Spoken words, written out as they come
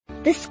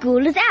the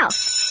school is out.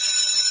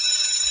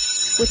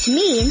 Which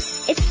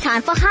means it's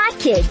time for Hi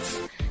Kids.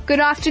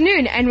 Good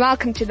afternoon and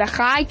welcome to the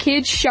Hi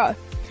Kids Show.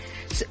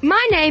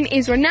 My name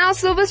is Ronelle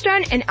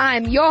Silverstone and I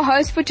am your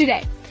host for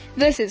today.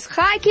 This is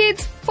Hi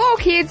Kids, for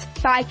kids,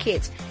 by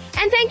kids.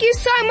 And thank you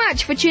so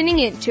much for tuning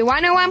in to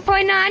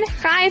 101.9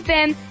 Hi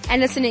FM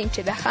and listening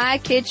to the Hi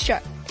Kids Show.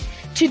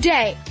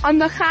 Today on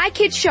the Hi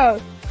Kids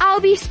Show,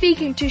 I'll be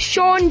speaking to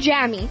Sean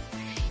Jammy.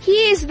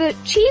 He is the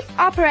Chief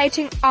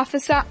Operating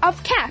Officer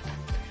of CAP.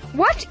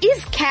 What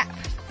is CAP?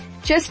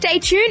 Just stay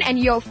tuned and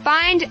you'll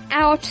find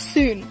out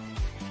soon.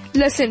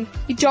 Listen,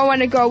 you don't want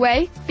to go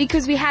away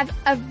because we have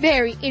a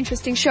very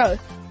interesting show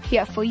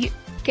here for you.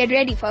 Get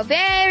ready for a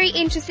very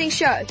interesting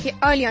show here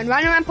only on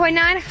 101.9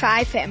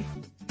 Hi FM.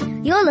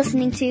 You're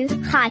listening to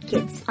Hi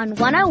Kids on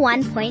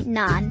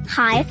 101.9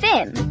 Hi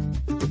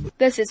FM.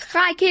 This is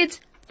Hi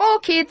Kids, for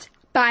kids,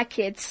 by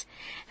kids.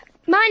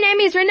 My name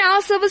is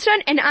Ronelle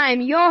Silverstone and I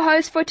am your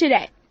host for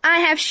today. I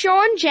have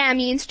Sean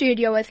Jammy in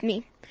studio with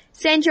me.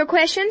 Send your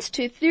questions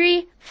to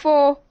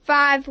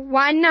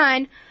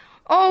 34519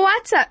 or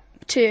WhatsApp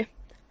to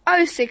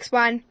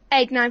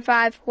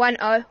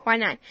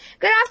 061-895-1019.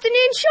 Good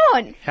afternoon,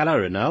 Sean. Hello,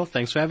 Ronelle.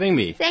 Thanks for having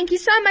me. Thank you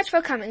so much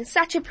for coming.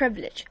 Such a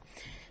privilege.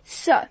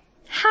 So,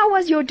 how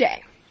was your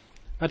day?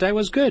 My day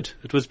was good.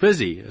 It was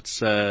busy. It's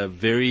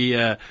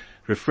very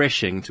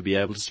refreshing to be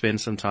able to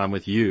spend some time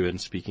with you and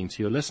speaking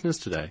to your listeners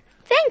today.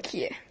 Thank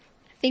you.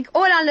 I think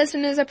all our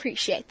listeners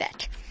appreciate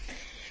that.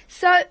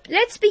 So,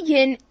 let's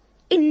begin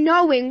in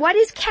knowing what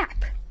is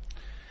CAP.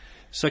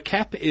 So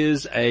CAP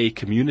is a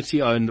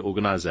community-owned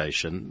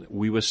organization.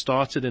 We were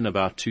started in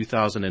about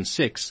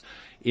 2006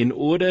 in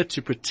order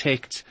to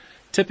protect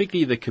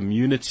typically the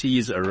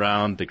communities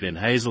around the Glen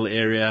Hazel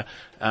area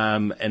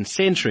and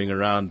centering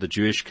around the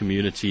Jewish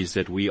communities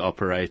that we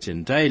operate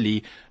in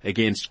daily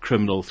against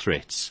criminal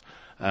threats.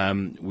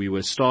 We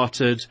were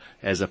started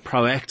as a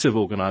proactive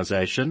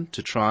organization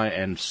to try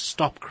and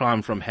stop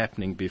crime from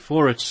happening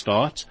before it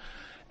starts.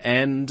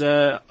 And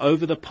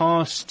over the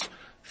past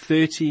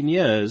 13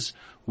 years,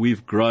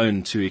 we've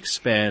grown to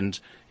expand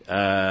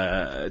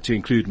to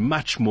include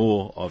much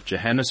more of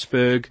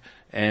Johannesburg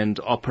and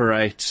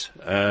operate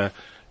to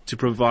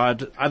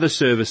provide other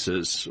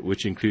services,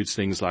 which includes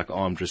things like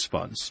armed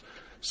response.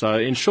 So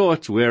in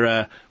short, we're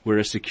a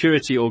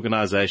security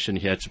organization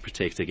here to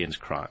protect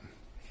against crime.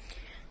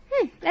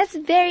 That's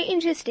very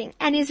interesting.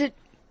 And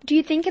do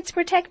you think it's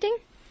protecting?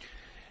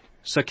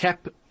 So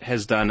CAP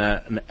has done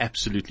an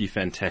absolutely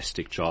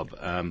fantastic job.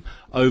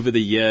 Over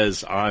the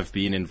years, I've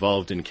been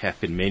involved in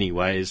CAP in many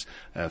ways,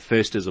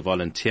 first as a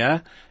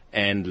volunteer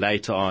and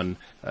later on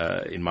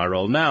in my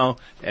role now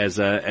as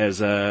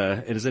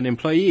an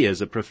employee, as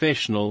a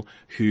professional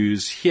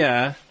who's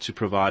here to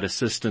provide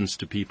assistance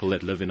to people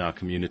that live in our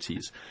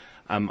communities.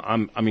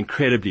 I'm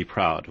incredibly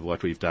proud of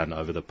what we've done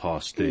over the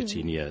past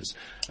 13 years.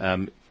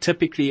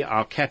 Typically,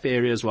 our CAP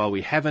areas, while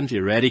we haven't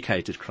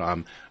eradicated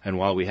crime and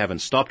while we haven't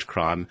stopped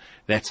crime,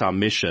 that's our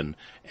mission.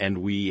 And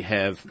we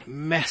have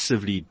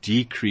massively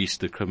decreased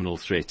the criminal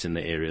threat in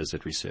the areas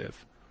that we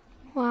serve.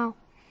 Wow.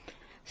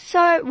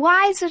 So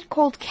why is it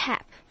called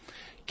CAP?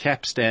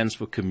 CAP stands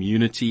for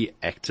Community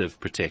Active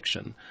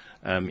Protection.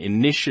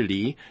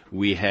 Initially,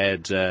 we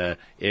had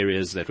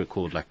areas that were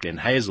called, like Glen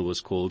Hazel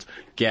was called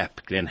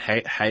GAP, Glen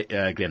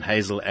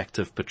Hazel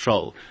Active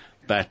Patrol.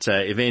 But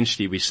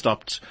eventually we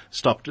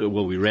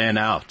we ran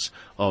out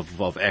of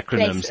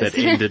acronyms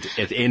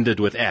that ended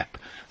with AP.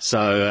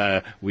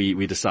 So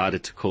we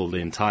decided to call the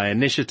entire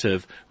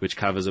initiative, which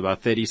covers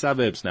about 30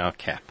 suburbs now,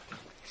 CAP.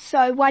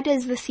 So what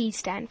does the C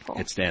stand for?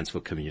 It stands for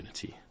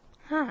community.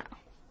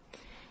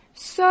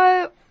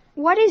 So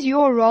what is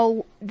your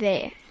role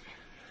there?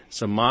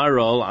 So my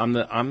role, I'm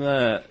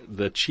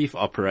the Chief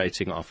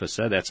Operating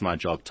Officer. That's my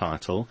job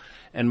title.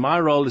 And my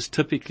role is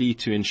typically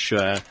to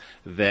ensure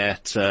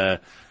that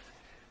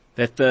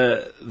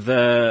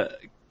the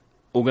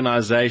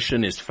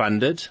organization is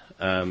funded,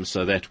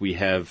 so that we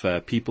have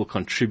people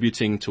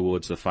contributing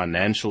towards the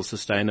financial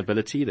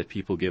sustainability, that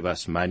people give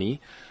us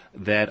money,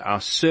 that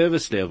our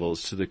service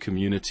levels to the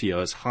community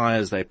are as high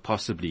as they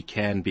possibly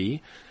can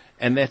be,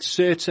 and that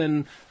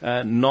certain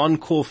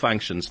non-core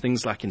functions,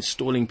 things like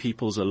installing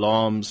people's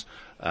alarms,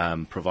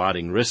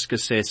 providing risk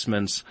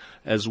assessments,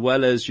 as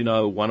well as,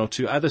 one or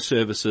two other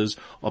services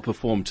are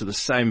performed to the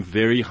same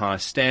very high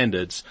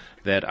standards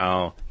that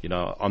our,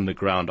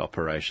 on-the-ground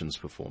operations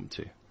perform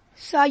to.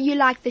 So are you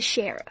like the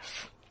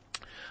sheriff?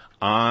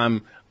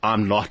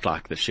 I'm not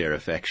like the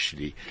sheriff,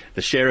 actually.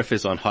 The sheriff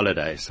is on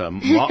holiday, so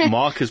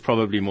Mark is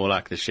probably more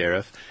like the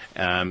sheriff,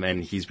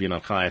 and he's been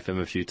on Hi FM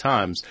a few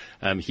times.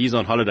 He's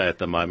on holiday at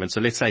the moment,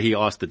 so let's say he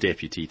asked the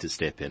deputy to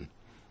step in.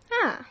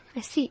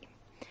 I see.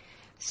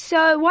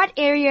 So what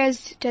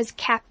areas does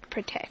CAP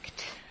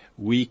protect?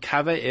 We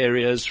cover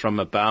areas from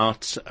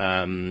about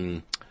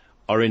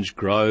Orange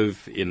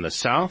Grove in the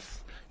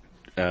south.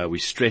 We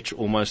stretch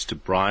almost to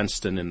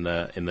Bryanston in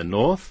the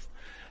north.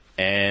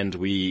 And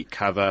we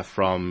cover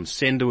from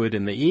Senderwood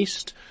in the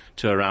east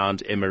to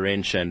around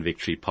Emmarentia and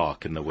Victory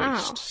Park in the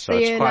west. So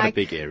it's quite a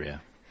big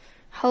area.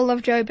 Whole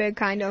of Joburg,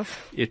 kind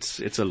of. It's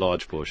a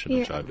large portion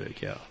of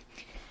Joburg, yeah.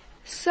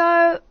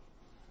 So,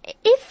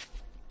 if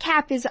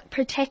CAP is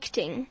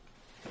protecting,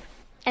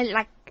 and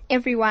like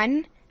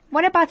everyone,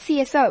 what about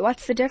CSO?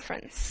 What's the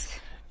difference?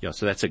 Yeah,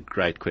 so that's a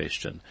great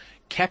question.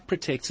 CAP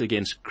protects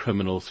against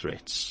criminal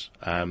threats.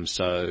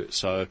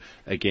 So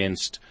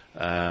against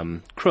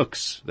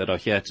crooks that are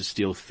here to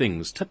steal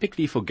things,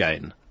 typically for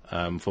gain,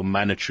 for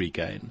monetary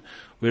gain.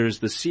 Whereas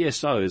the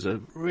CSO is a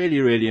really,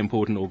 really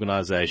important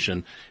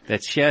organization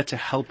that's here to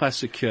help us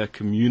secure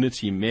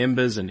community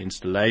members and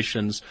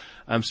installations,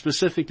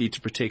 specifically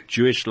to protect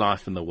Jewish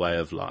life and the way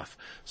of life.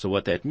 So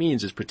what that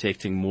means is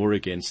protecting more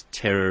against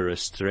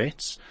terrorist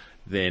threats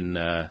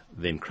than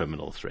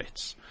criminal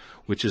threats.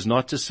 Which is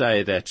not to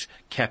say that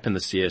CAP and the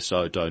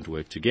CSO don't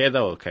work together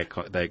or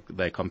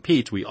they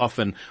compete. We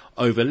often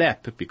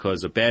overlap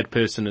because a bad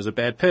person is a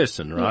bad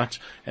person, right?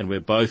 Yeah. And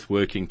we're both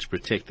working to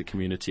protect the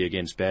community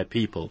against bad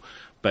people.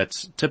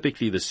 But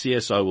typically the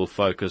CSO will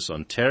focus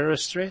on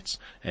terrorist threats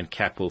and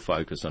CAP will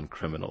focus on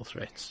criminal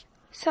threats.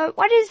 So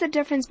what is the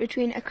difference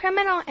between a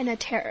criminal and a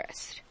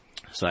terrorist?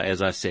 So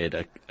as I said,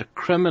 a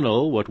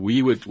criminal,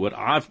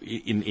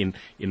 in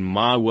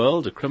my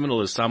world, a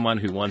criminal is someone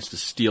who wants to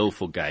steal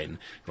for gain.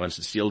 He wants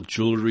to steal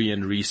jewelry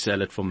and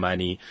resell it for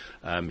money.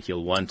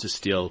 He'll want to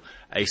steal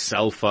a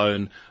cell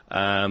phone.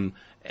 And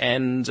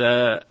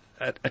a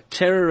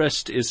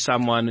terrorist is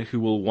someone who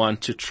will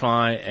want to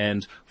try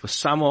and, for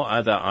some or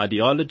other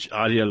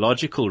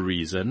ideological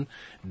reason,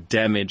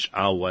 damage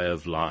our way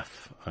of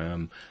life.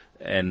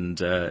 I'm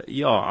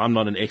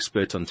not an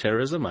expert on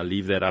terrorism. I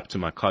leave that up to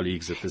my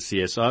colleagues at the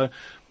CSO.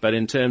 But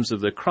in terms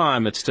of the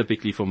crime, it's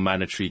typically for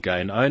monetary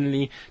gain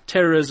only.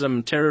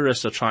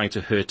 Terrorists are trying to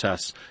hurt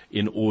us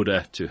in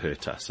order to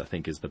hurt us, I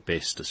think is the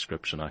best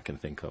description I can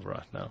think of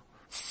right now.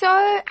 So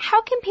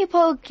how can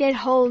people get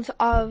hold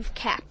of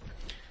CAP?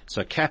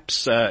 So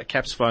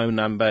CAP's phone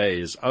number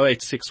is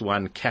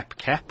 0861 CAP,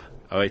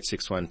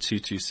 0861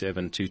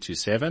 227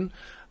 227.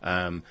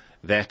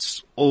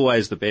 That's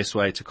always the best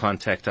way to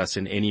contact us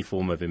in any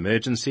form of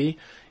emergency.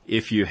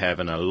 If you have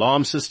an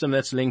alarm system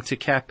that's linked to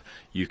CAP,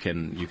 you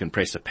can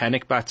press a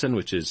panic button,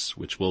 which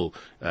will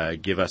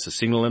give us a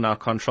signal in our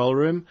control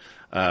room.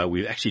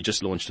 We've actually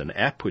just launched an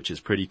app, which is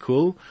pretty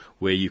cool,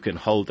 where you can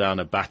hold down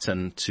a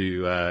button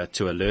to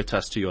alert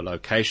us to your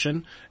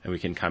location, and we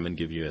can come and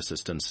give you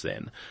assistance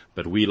then.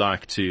 But we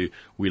like to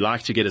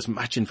get as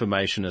much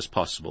information as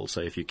possible.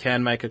 So if you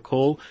can make a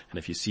call, and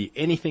if you see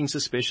anything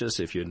suspicious,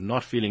 if you're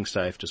not feeling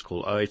safe, just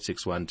call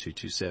 0861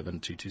 227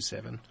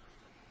 227.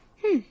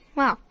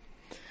 Wow.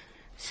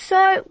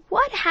 So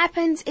what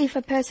happens if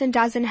a person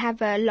doesn't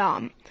have an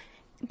alarm,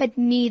 but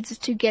needs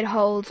to get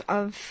hold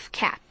of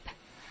CAP,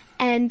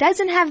 and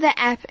doesn't have the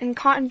app and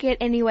can't get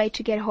any way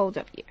to get hold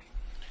of you?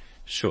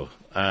 Sure.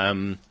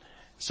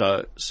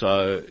 So,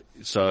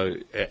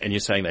 and you're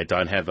saying they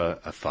don't have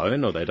a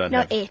phone, or they don't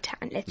have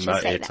airtime. Let's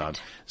just say airtime.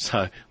 That.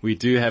 So we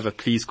do have a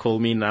please call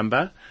me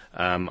number.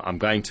 I'm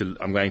going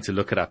to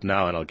look it up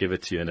now, and I'll give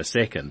it to you in a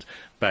second.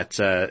 But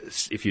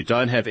if you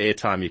don't have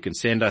airtime, you can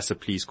send us a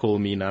please call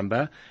me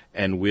number,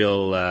 and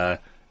we'll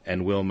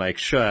make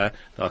sure.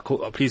 Our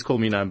please call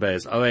me number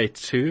is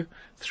 082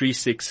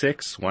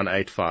 366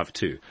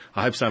 1852.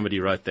 I hope somebody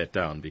wrote that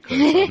down, because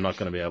I'm not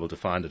going to be able to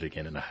find it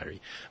again in a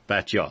hurry.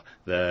 But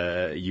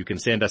you can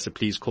send us a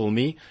please call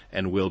me,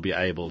 and we'll be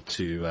able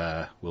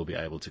to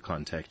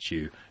contact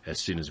you as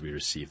soon as we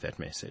receive that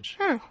message.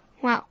 Oh,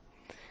 wow.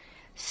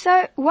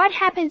 So what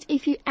happens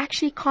if you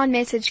actually can't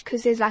message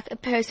because there's like a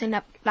person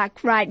up,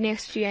 like right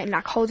next to you and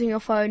like holding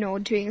your phone or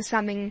doing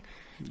something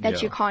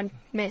that you can't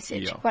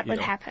message? What would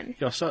happen?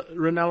 Yeah, so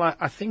Ronella,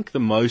 I think the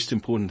most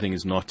important thing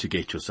is not to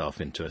get yourself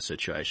into a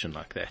situation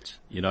like that.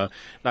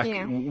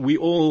 We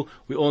all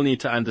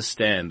need to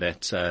understand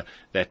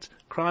that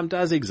crime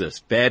does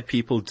exist. Bad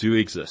people do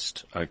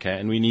exist. Okay.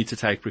 And we need to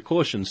take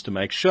precautions to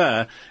make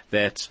sure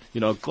that,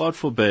 God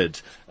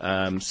forbid,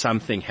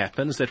 something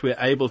happens, that we're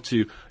able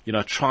to,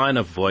 try and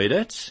avoid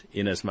it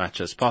in as much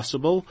as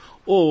possible.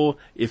 Or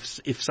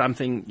if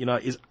something,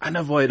 is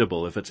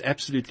unavoidable, if it's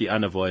absolutely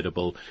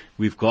unavoidable,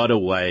 we've got a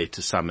way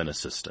to summon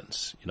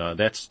assistance.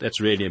 That's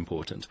really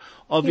important.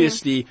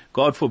 Obviously,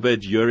 God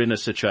forbid you're in a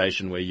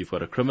situation where you've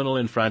got a criminal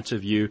in front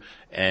of you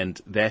and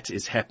that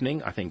is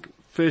happening. I think,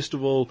 first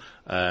of all,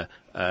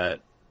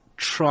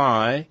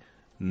 try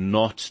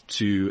not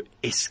to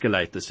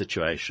escalate the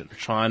situation.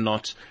 Try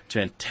not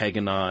to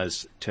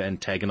antagonize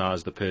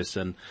the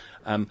person.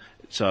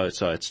 So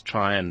it's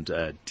try and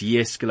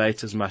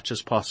de-escalate as much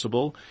as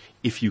possible.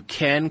 If you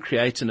can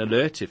create an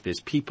alert, if there's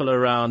people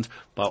around,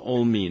 by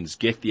all means,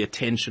 get the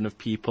attention of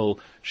people,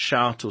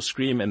 shout or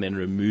scream, and then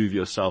remove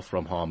yourself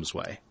from harm's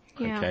way.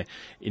 Yeah. Okay.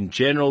 In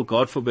general,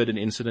 God forbid an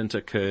incident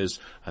occurs,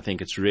 I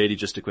think it's really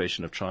just a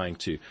question of trying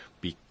to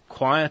be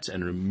quiet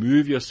and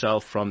remove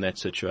yourself from that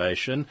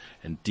situation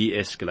and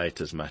de-escalate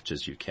as much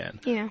as you can.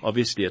 Yeah.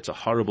 Obviously, it's a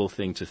horrible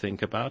thing to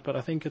think about, but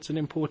I think it's an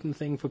important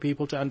thing for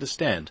people to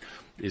understand,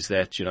 is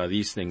that,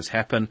 these things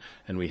happen,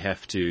 and we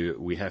have to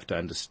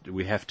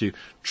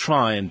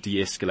try and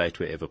de-escalate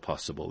wherever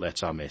possible.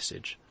 That's our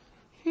message.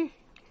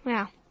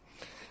 Wow.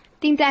 I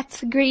think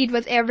that's agreed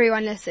with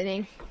everyone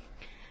listening.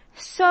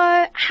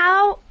 So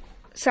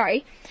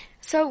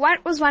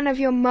what was one of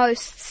your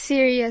most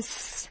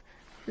serious,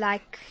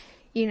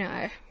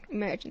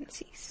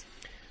 emergencies?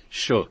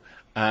 Sure.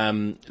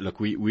 Look,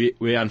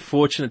 we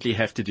unfortunately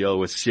have to deal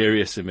with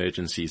serious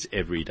emergencies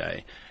every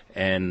day.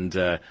 And,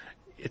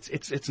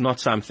 it's not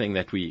something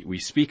that we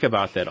speak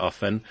about that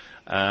often.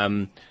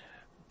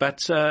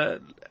 But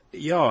some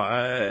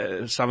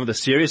of the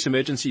serious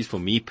emergencies for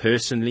me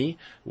personally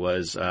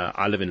was,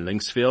 I live in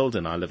Linksfield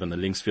and I live on the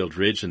Linksfield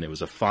Ridge, and there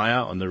was a fire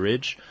on the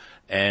ridge,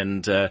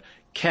 and,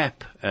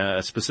 CAP,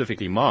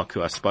 specifically Mark,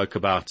 who I spoke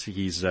about,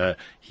 he's the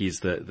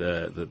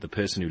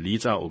person who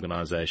leads our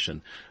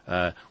organization.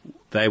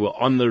 They were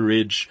on the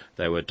ridge,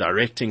 they were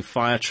directing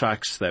fire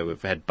trucks,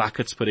 had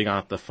buckets putting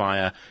out the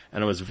fire,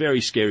 and it was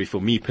very scary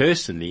for me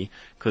personally,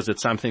 because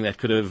it's something that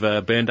could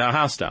have burned our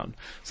house down.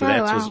 So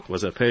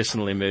was a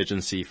personal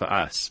emergency for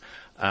us.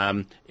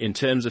 In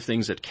terms of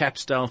things that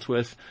CAP's dealt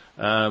with,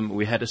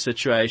 we had a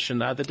situation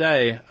the other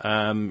day,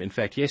 in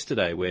fact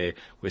yesterday, where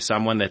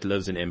someone that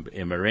lives in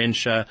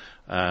Emmarentia,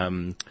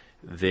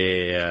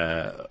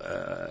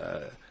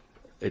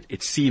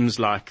 it seems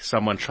like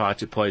someone tried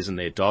to poison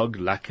their dog.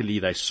 Luckily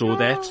they saw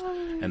that,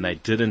 and they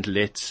didn't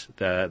let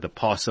the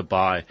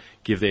passerby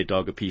give their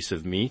dog a piece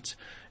of meat.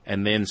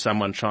 And then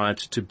someone tried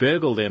to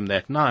burgle them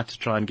that night to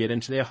try and get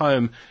into their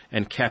home,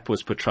 and CAP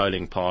was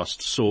patrolling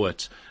past, saw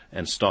it,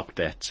 and stopped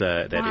that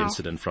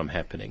incident from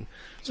happening.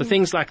 So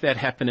things like that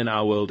happen in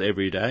our world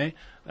every day.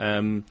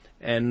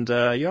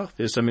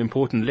 There's some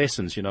important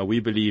lessons. We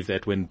believe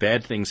that when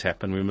bad things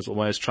happen, we must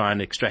always try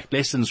and extract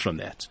lessons from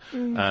that.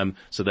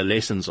 So the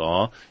lessons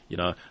are,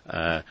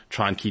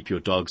 try and keep your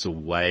dogs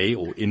away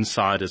or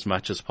inside as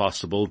much as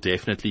possible.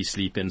 Definitely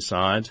sleep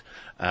inside.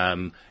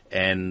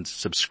 And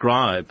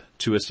subscribe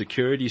to a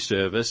security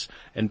service,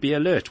 and be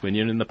alert when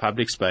you're in the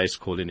public space.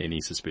 Call in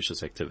any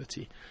suspicious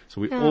activity.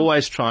 So we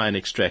always try and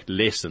extract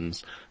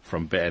lessons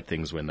from bad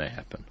things when they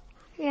happen.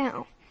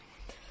 Yeah.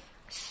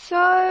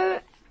 So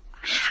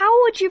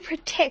how would you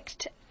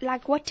protect,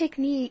 what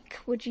technique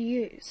would you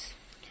use?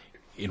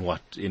 In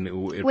what?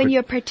 When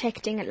you're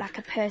protecting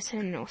a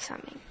person or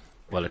something.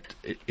 Well,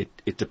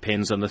 it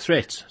depends on the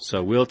threat.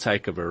 So we'll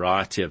take a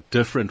variety of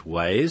different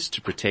ways to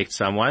protect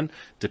someone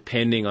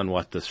depending on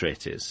what the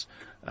threat is.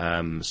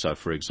 So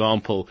for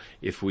example,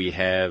 if we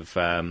have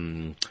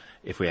someone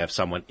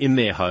in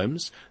their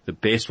homes, the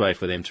best way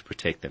for them to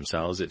protect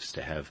themselves is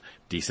to have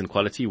decent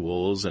quality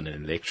walls and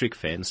an electric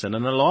fence and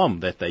an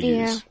alarm that they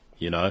use,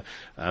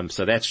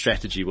 so that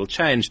strategy will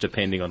change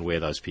depending on where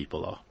those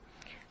people are.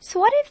 So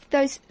what if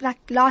those,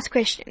 last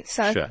question.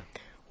 So sure.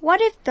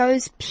 What if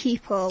those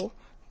people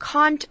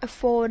can't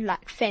afford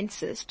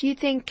fences? Do you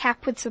think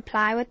CAP would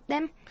supply with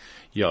them?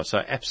 Yeah, so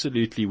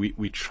absolutely.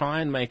 We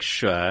try and make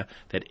sure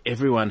that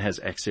everyone has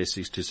access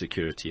to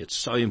security. It's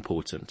so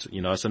important,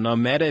 so no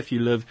matter if you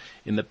live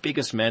in the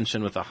biggest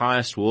mansion with the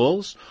highest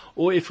walls,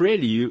 or if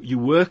really you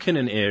work in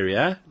an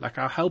area, like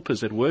our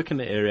helpers that work in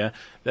the area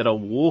that are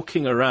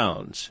walking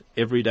around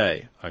every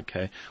day,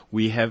 okay?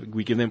 We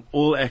give them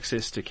all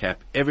access to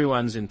CAP.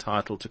 Everyone's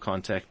entitled to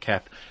contact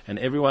CAP, and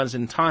everyone's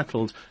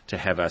entitled to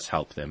have us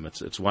help them.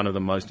 It's one of the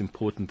most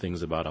important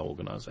things about our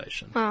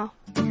organization. Wow.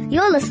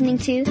 You're listening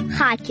to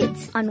Hi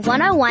Kids on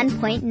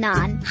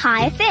 101.9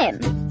 Hi FM.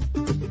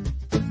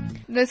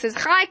 This is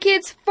Hi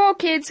Kids, for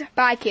kids,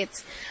 by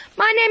kids.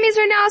 My name is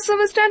Renelle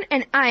Silverstone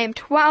and I am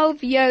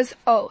 12 years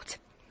old.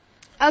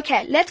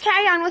 Okay, let's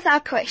carry on with our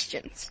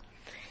questions.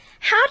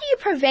 How do you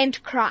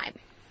prevent crime?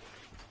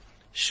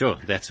 Sure,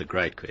 that's a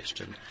great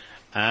question.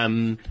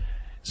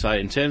 So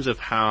in terms of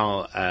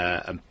how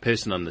a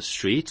person on the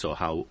street, or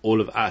how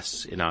all of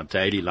us in our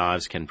daily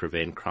lives can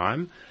prevent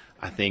crime,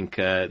 I think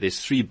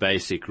there's three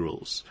basic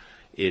rules.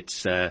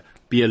 It's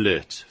be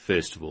alert,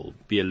 first of all.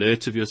 Be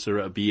alert of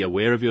be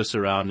aware of your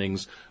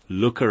surroundings.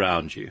 Look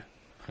around you.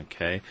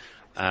 Okay.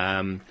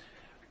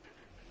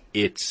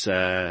 It's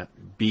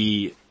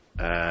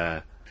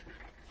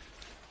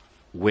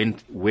when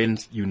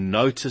you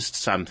noticed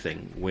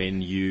something,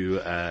 when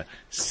you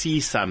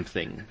see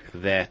something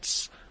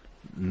that's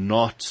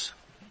not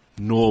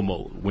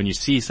normal, when you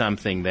see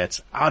something that's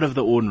out of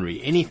the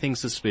ordinary, anything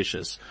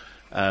suspicious,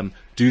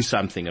 do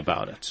something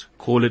about it.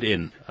 Call it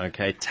in.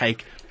 Okay.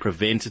 Take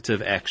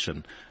preventative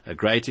action. A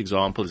great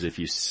example is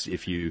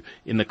if you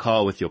in the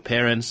car with your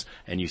parents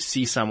and you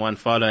see someone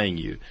following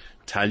you,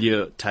 tell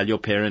your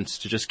parents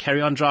to just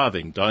carry on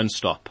driving. Don't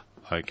stop.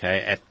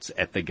 Okay.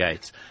 At the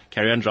gate.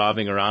 Carry on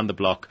driving around the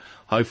block.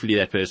 Hopefully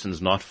that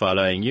person's not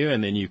following you,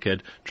 and then you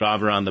could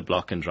drive around the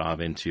block and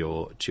drive into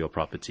your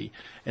property.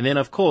 And then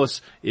of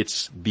course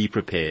it's be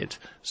prepared.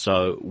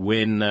 So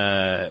when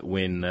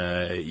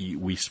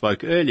we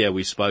spoke earlier,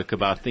 we spoke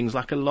about things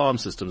like alarm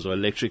systems or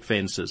electric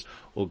fences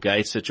or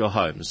gates at your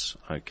homes.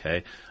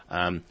 Okay.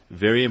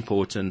 Very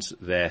important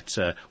that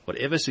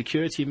whatever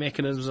security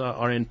mechanisms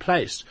are in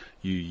place,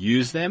 you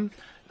use them.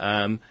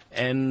 You're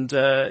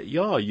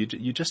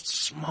just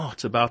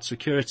smart about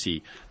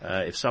security.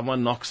 If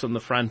someone knocks on the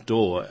front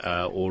door,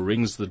 or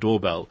rings the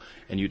doorbell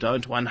and you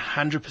don't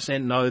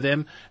 100% know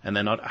them and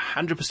they're not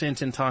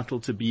 100%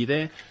 entitled to be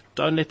there,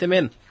 don't let them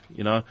in.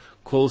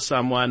 Call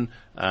someone,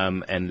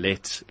 and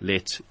let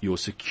your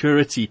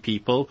security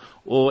people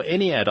or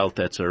any adult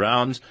that's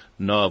around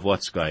know of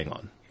what's going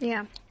on.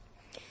 Yeah.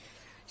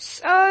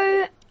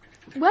 So,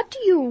 what do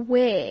you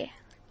wear,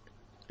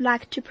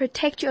 to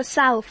protect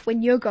yourself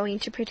when you're going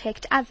to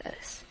protect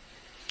others?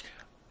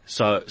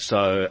 So,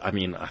 I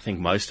think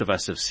most of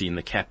us have seen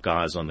the CAP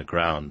guys on the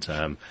ground.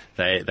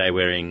 They're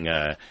wearing,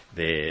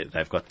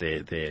 they've got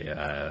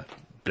their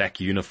black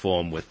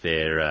uniform with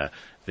their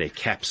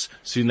caps.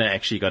 Soon they're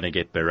actually going to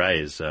get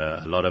berets.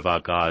 A lot of our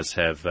guys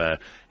have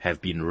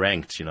been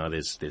ranked.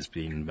 There's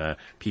been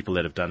people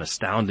that have done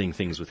astounding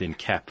things within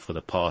CAP for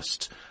the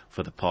past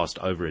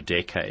over a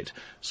decade.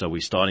 So we're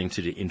starting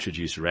to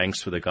introduce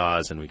ranks for the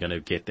guys, and we're going to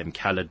get them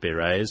colored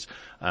berets.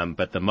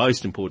 But the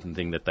most important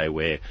thing that they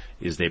wear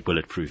is their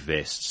bulletproof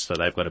vests. So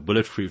they've got a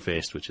bulletproof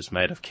vest which is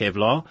made of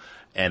Kevlar,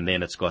 and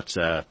then it's got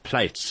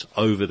plates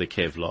over the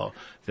Kevlar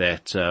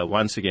that,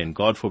 once again,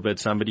 God forbid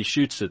somebody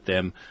shoots at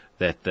them,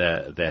 that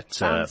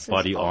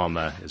body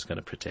armor is going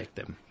to protect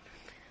them.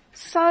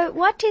 So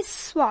what is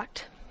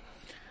SWAT?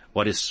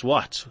 What is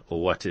SWAT,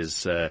 or what is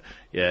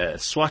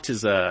SWAT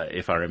is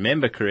if I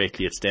remember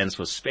correctly, it stands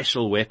for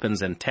Special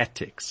Weapons and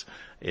Tactics.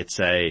 It's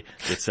an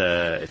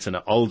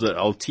old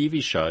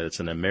TV show. It's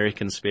an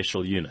American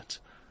special unit.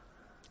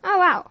 Oh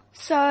wow!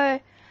 So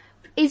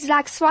is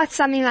SWAT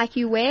something like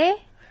you wear?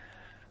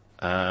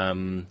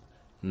 No.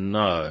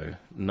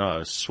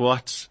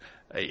 SWAT.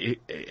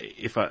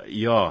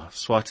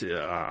 SWAT.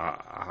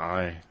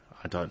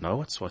 I don't know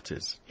what SWAT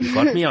is. You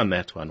got me on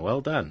that one.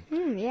 Well done.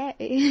 Yeah.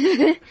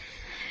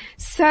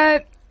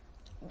 So,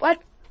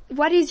 what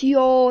is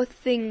your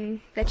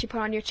thing that you put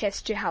on your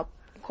chest to help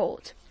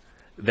called?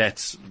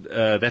 That's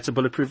a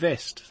bulletproof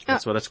vest.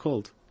 That's what it's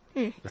called.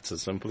 That's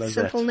as simple as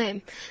that. Simple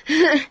name.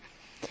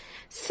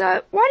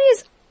 So, what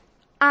is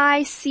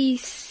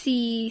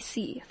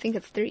ICCC? I think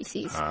it's 3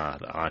 C's. The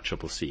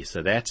ICCC.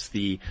 So that's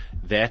the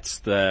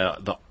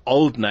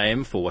old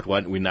name for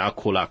what we now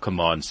call our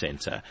command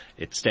center.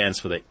 It stands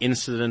for the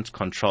Incident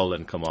Control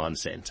and Command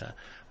Center.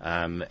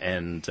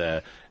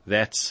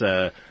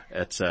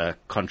 It's a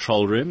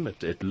control room.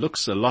 It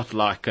looks a lot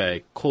like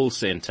a call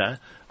center,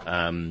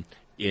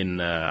 in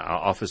our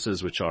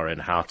offices, which are in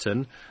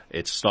Houghton.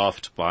 It's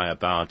staffed by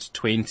about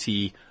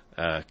 20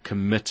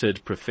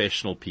 committed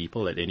professional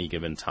people at any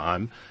given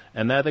time.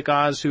 And they're the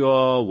guys who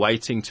are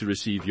waiting to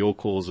receive your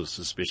calls of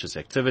suspicious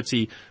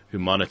activity, who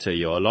monitor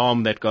your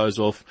alarm that goes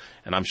off.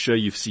 And I'm sure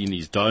you've seen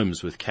these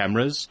domes with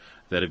cameras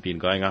that have been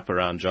going up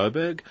around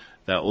Joburg.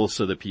 They're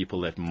also the people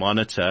that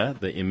monitor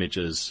the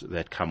images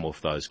that come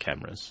off those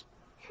cameras.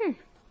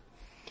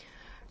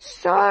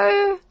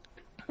 So,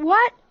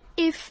 what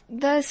if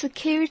the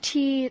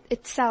security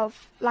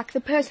itself, like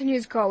the person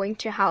who's going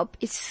to help,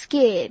 is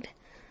scared?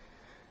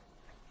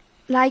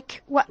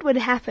 What would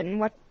happen?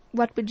 What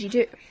would you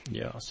do?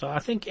 Yeah, so I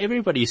think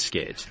everybody's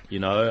scared,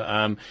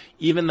 even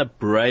the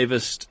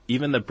bravest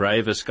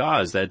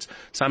guys, that'd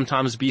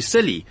sometimes be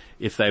silly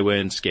if they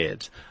weren't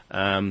scared.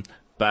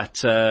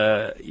 But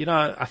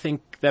I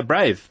think they're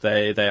brave.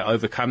 They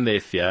overcome their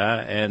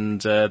fear, and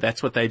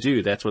that's what they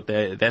do. That's what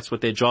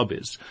their job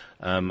is.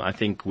 I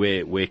think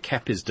where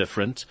CAP is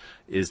different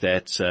is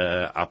that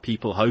our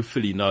people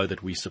hopefully know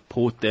that we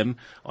support them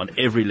on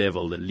every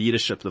level. The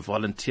leadership, the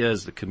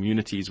volunteers, the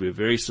communities. We're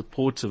very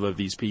supportive of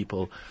these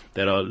people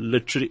that are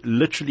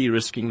literally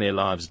risking their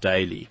lives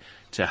daily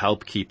to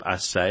help keep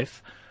us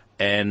safe.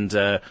 And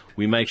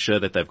we make sure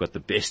that they've got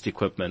the best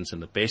equipment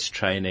and the best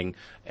training,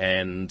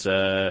 and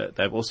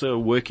they also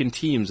work in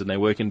teams and they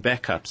work in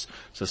backups.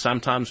 So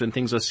sometimes when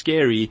things are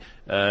scary,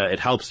 it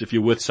helps if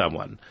you're with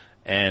someone.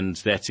 And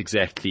that's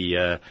exactly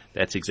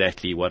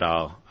what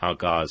our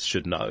guys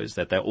should know, is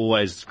that they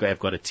always have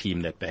got a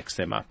team that backs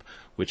them up,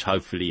 which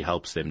hopefully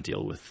helps them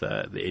deal with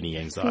any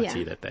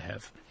anxiety that they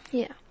have.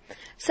 Yeah.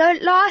 So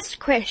last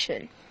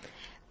question.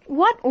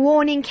 What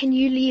warning can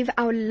you leave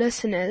our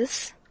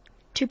listeners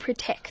to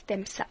protect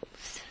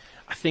themselves?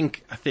 I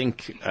think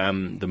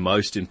the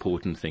most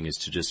important thing is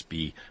to just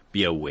be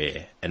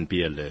aware and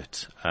be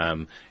alert.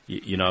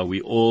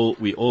 We all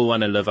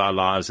want to live our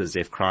lives as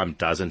if crime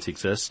doesn't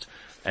exist,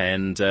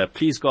 and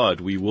please God,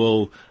 we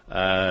will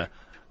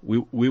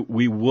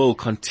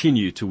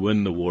continue to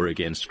win the war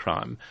against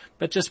crime.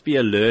 But just be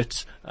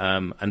alert,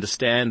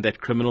 understand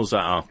that criminals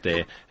are out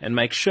there, and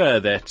make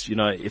sure that,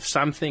 if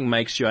something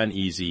makes you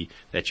uneasy,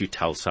 that you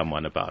tell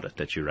someone about it,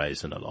 that you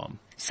raise an alarm.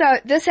 So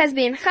this has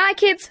been Hi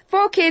Kids,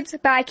 for Kids,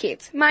 by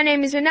Kids. My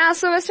name is Renal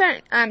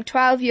Silverstone. I'm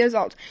 12 years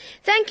old.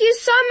 Thank you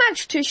so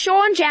much to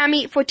Sean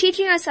Jammy for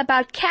teaching us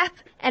about CAP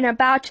and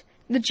about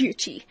the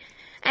duty.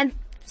 And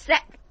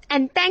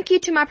thank you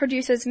to my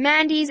producers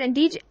Mandy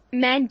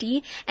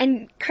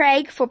and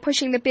Craig for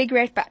pushing the big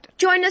red button.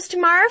 Join us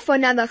tomorrow for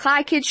another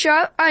Hi Kids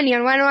show, only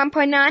on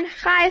 101.9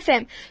 Hi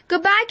FM.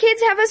 Goodbye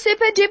kids, have a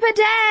super duper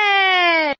day!